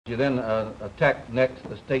You then attack next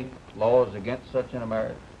the state laws against such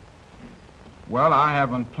intermarriage? Well, I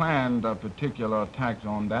haven't planned a particular attack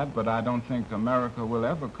on that, but I don't think America will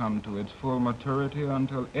ever come to its full maturity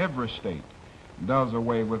until every state does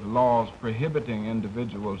away with laws prohibiting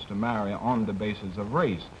individuals to marry on the basis of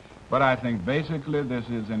race. But I think basically this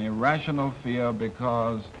is an irrational fear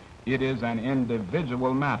because it is an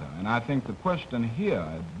individual matter. And I think the question here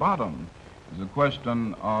at bottom is a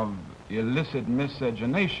question of illicit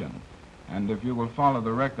miscegenation. And if you will follow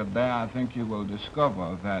the record there, I think you will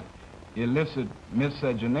discover that illicit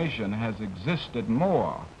miscegenation has existed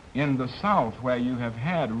more in the South, where you have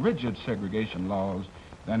had rigid segregation laws,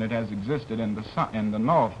 than it has existed in the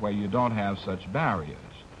North, where you don't have such barriers.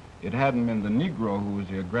 It hadn't been the Negro who was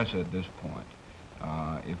the aggressor at this point.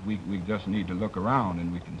 If we just need to look around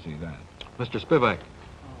and we can see that. Mr. Spivak.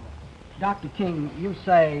 Dr. King, you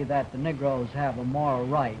say that the Negroes have a moral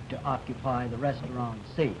right to occupy the restaurant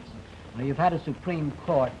seats. Now, you've had a Supreme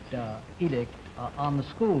Court edict on the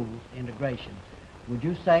school integration. Would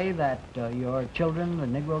you say that your children, the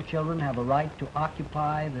Negro children, have a right to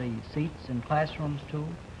occupy the seats in classrooms too?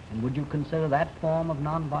 And would you consider that form of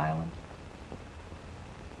nonviolence?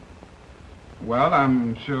 Well,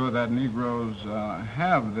 I'm sure that Negroes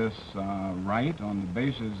have this right on the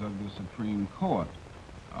basis of the Supreme Court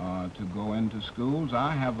to go into schools.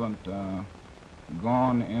 I haven't I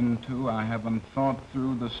haven't thought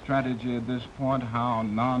through the strategy at this point, how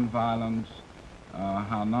nonviolent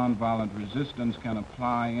resistance can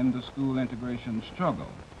apply in the school integration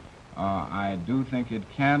struggle. I do think it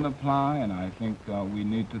can apply, and I think we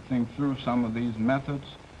need to think through some of these methods.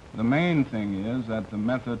 The main thing is that the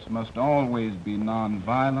methods must always be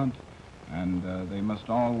nonviolent, and they must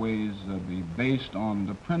always be based on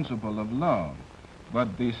the principle of love.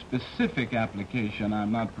 But the specific application,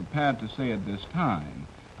 I'm not prepared to say at this time.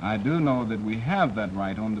 I do know that we have that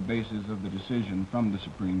right on the basis of the decision from the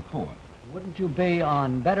Supreme Court. Wouldn't you be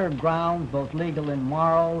on better ground, both legal and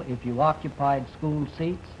moral, if you occupied school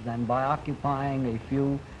seats than by occupying a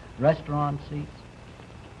few restaurant seats?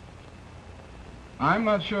 I'm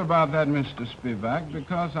not sure about that, Mr. Spivak,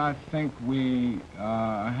 because I think we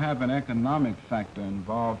have an economic factor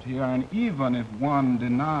involved here, and even if one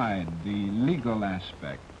denied the legal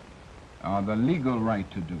aspect, the legal right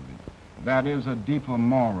to do it, that is a deeper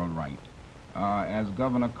moral right. As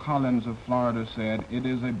Governor Collins of Florida said, it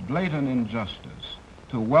is a blatant injustice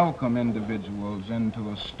to welcome individuals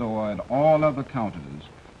into a store at all other counters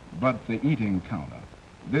but the eating counter.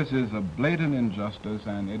 This is a blatant injustice,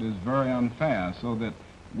 and it is very unfair, so that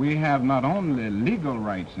we have not only legal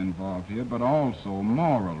rights involved here, but also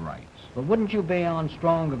moral rights. But wouldn't you be on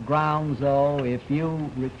stronger grounds, though, if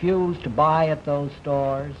you refused to buy at those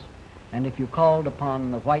stores, and if you called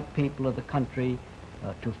upon the white people of the country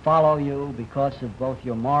to follow you because of both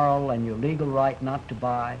your moral and your legal right not to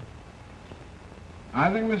buy? I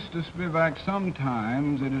think, Mr. Spivak,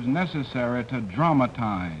 sometimes it is necessary to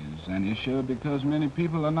dramatize an issue because many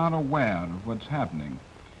people are not aware of what's happening.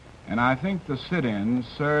 And I think the sit-ins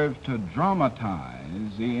serve to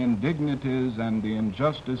dramatize the indignities and the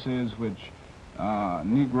injustices which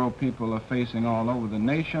Negro people are facing all over the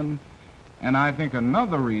nation. And I think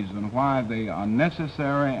another reason why they are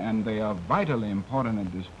necessary and they are vitally important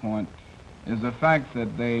at this point is the fact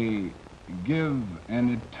that they give an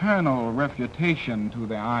eternal refutation to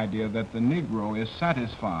the idea that the Negro is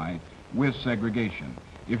satisfied with segregation.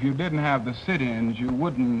 If you didn't have the sit-ins, you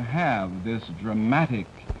wouldn't have this dramatic,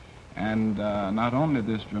 and not only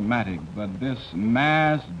this dramatic, but this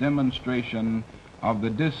mass demonstration of the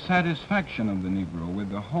dissatisfaction of the Negro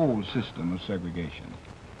with the whole system of segregation.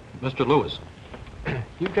 Mr. Lewis.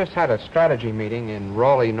 You just had a strategy meeting in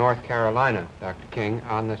Raleigh, North Carolina, Dr. King,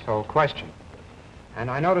 on this whole question. And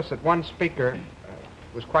I noticed that one speaker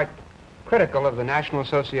was quite critical of the National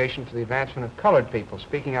Association for the Advancement of Colored People,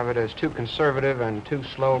 speaking of it as too conservative and too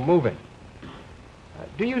slow-moving.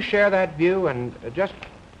 Do you share that view? And just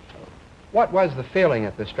what was the feeling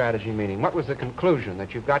at the strategy meeting? What was the conclusion,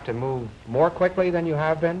 that you've got to move more quickly than you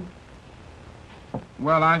have been?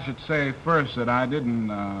 Well, I should say first that I didn't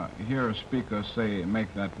hear a speaker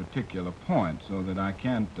make that particular point, so that I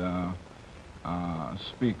can't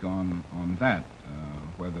speak on that,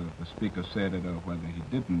 whether the speaker said it or whether he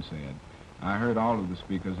didn't say it. I heard all of the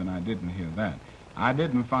speakers and I didn't hear that. I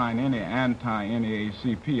didn't find any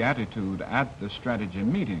anti-NAACP attitude at the strategy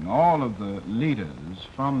meeting. All of the leaders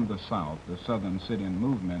from the South, the Southern sit-in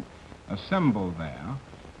movement, assembled there,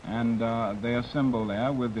 and they assembled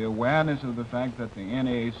there with the awareness of the fact that the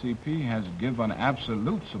NAACP has given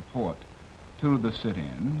absolute support to the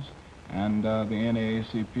sit-ins, and the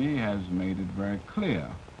NAACP has made it very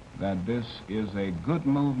clear that this is a good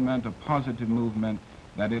movement, a positive movement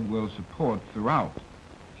that it will support throughout.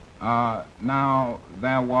 Now,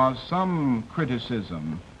 there was some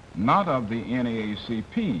criticism, not of the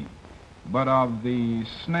NAACP, but of the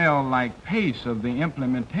snail-like pace of the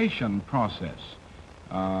implementation process,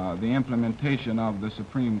 the implementation of the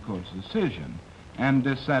Supreme Court's decision, and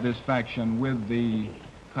dissatisfaction with the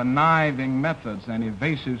conniving methods and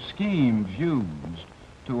evasive schemes used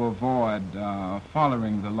to avoid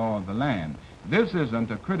following the law of the land. This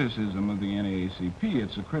isn't a criticism of the NAACP,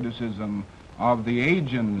 it's a criticism of the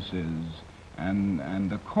agencies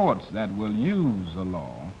and the courts that will use the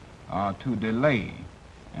law to delay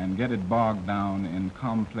and get it bogged down in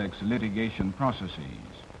complex litigation processes.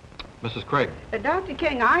 Mrs. Craig. Dr.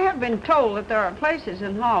 King, I have been told that there are places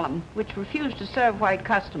in Harlem which refuse to serve white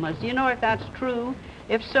customers. Do you know if that's true?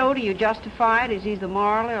 If so, do you justify it as either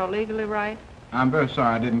morally or legally right? I'm very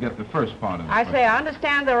sorry I didn't get the first part of it. I say I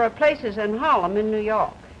understand there are places in Harlem in New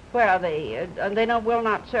York where they will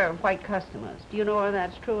not serve white customers. Do you know whether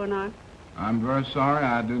that's true or not? I'm very sorry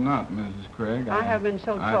I do not, Mrs. Craig. I have been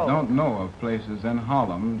so told. I don't know of places in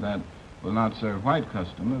Harlem that will not serve white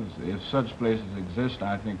customers. If such places exist,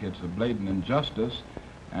 I think it's a blatant injustice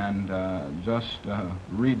and just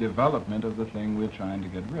redevelopment of the thing we're trying to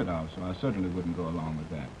get rid of. So I certainly wouldn't go along with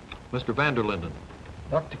that. Mr. Vanderlinden.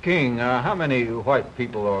 Dr. King, how many white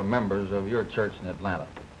people are members of your church in Atlanta?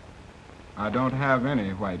 I don't have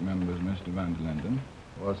any white members, Mr. Van der Linden.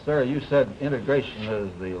 Well, sir, you said integration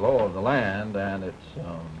is the law of the land, and it's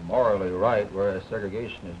morally right, whereas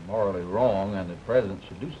segregation is morally wrong, and the president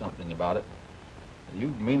should do something about it. You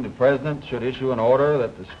mean the president should issue an order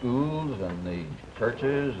that the schools and the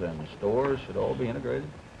churches and the stores should all be integrated?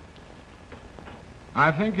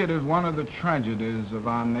 I think it is one of the tragedies of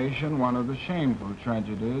our nation, one of the shameful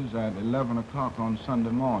tragedies, that 11 o'clock on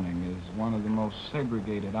Sunday morning is one of the most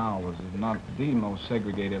segregated hours, if not the most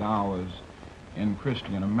segregated hours in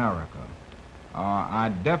Christian America.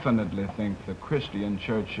 I definitely think the Christian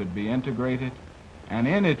church should be integrated, and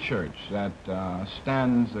any church that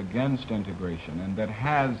stands against integration and that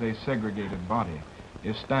has a segregated body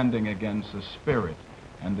is standing against the spirit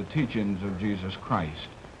and the teachings of Jesus Christ,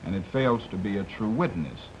 and it fails to be a true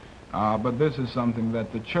witness. But this is something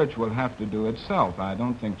that the church will have to do itself. I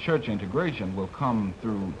don't think church integration will come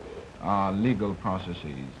through legal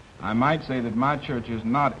processes. I might say that my church is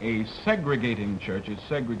not a segregating church. It's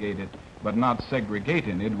segregated, but not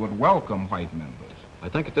segregating. It would welcome white members. I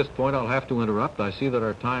think at this point I'll have to interrupt. I see that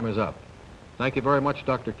our time is up. Thank you very much,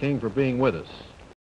 Dr. King, for being with us.